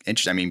be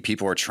interesting. I mean,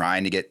 people are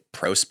trying to get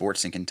pro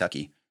sports in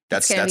Kentucky.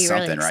 That's something,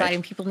 really exciting.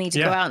 Right? People need to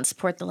go out and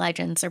support the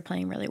legends. They're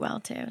playing really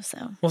well too.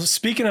 So, well,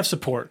 speaking of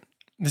support,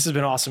 this has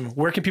been awesome.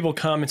 Where can people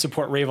come and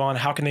support Rave-On?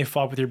 How can they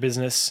follow up with your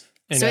business?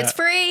 And, so it's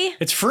free.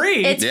 It's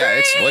free. It's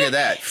free. Look at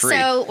that. Free.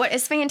 So what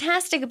is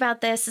fantastic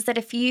about this is that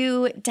if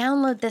you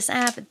download this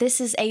app, this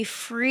is a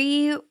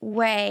free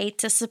way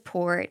to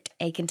support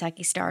a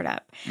Kentucky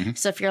startup. Mm-hmm.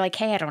 So if you're like,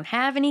 hey, I don't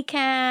have any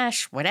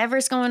cash,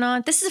 whatever's going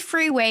on, this is a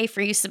free way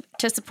for you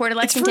to support a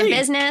Lexington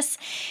business.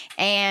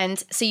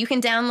 And so you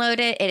can download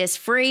it. It is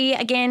free,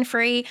 again,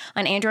 free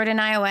on Android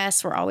and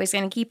iOS. We're always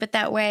going to keep it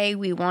that way.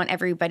 We want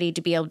everybody to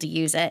be able to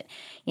use it.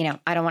 You know,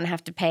 I don't want to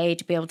have to pay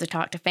to be able to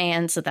talk to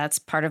fans. So that's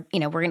part of,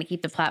 we're going to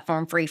keep the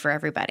platform free for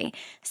everybody.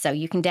 So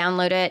you can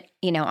download it,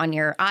 on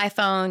your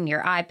iPhone,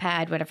 your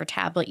iPad, whatever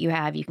tablet you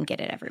have, you can get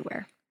it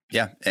everywhere.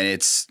 Yeah. And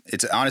it's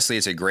honestly,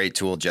 it's a great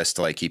tool just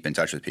to like keep in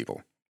touch with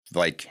people.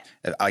 Like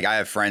I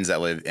have friends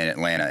that live in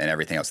Atlanta and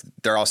everything else.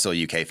 They're all still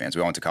UK fans.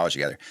 We all went to college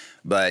together,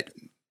 but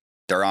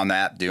they're on the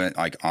app doing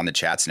like on the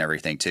chats and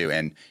everything too.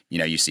 And,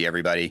 you see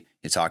everybody,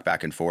 you talk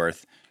back and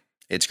forth.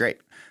 It's great.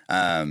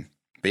 But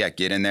yeah,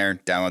 get in there,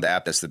 download the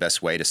app. That's the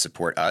best way to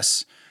support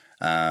us.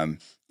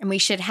 And we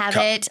should have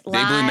it live.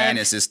 Big Blue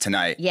Madness is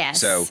tonight.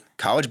 Yes. So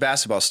college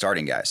basketball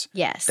starting, guys.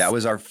 Yes. That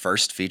was our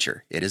first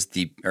feature.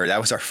 That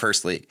was our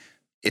first league.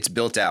 It's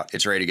built out.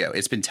 It's ready to go.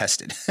 It's been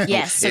tested.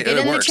 Yes. So get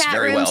in the chat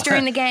rooms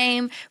during the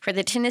game. For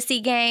the Tennessee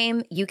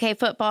game, UK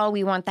football,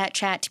 we want that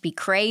chat to be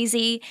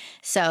crazy.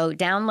 So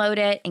download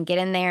it and get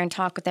in there and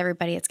talk with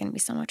everybody. It's going to be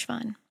so much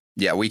fun.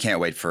 Yeah, we can't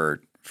wait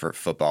for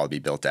football to be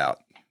built out,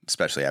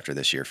 especially after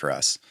this year for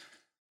us.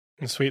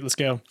 Sweet. Let's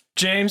go.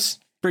 James,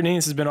 Brittany,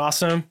 this has been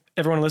awesome.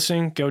 Everyone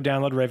listening, go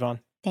download Rave-On.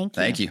 Thank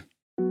you. Thank you.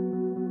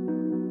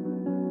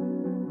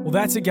 Well,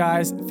 that's it,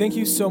 guys. Thank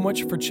you so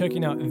much for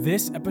checking out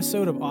this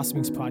episode of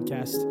Awesomings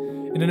Podcast.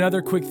 And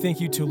another quick thank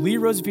you to Lee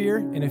Rosevear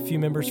and a few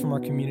members from our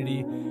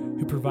community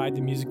who provide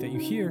the music that you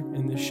hear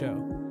in this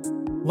show.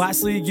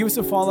 Lastly, give us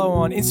a follow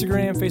on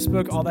Instagram,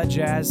 Facebook, all that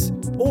jazz.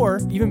 Or,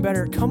 even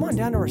better, come on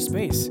down to our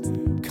space.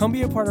 Come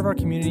be a part of our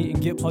community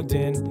and get plugged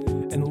in,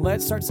 and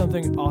let's start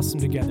something awesome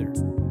together.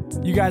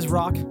 You guys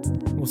rock.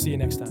 We'll see you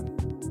next time.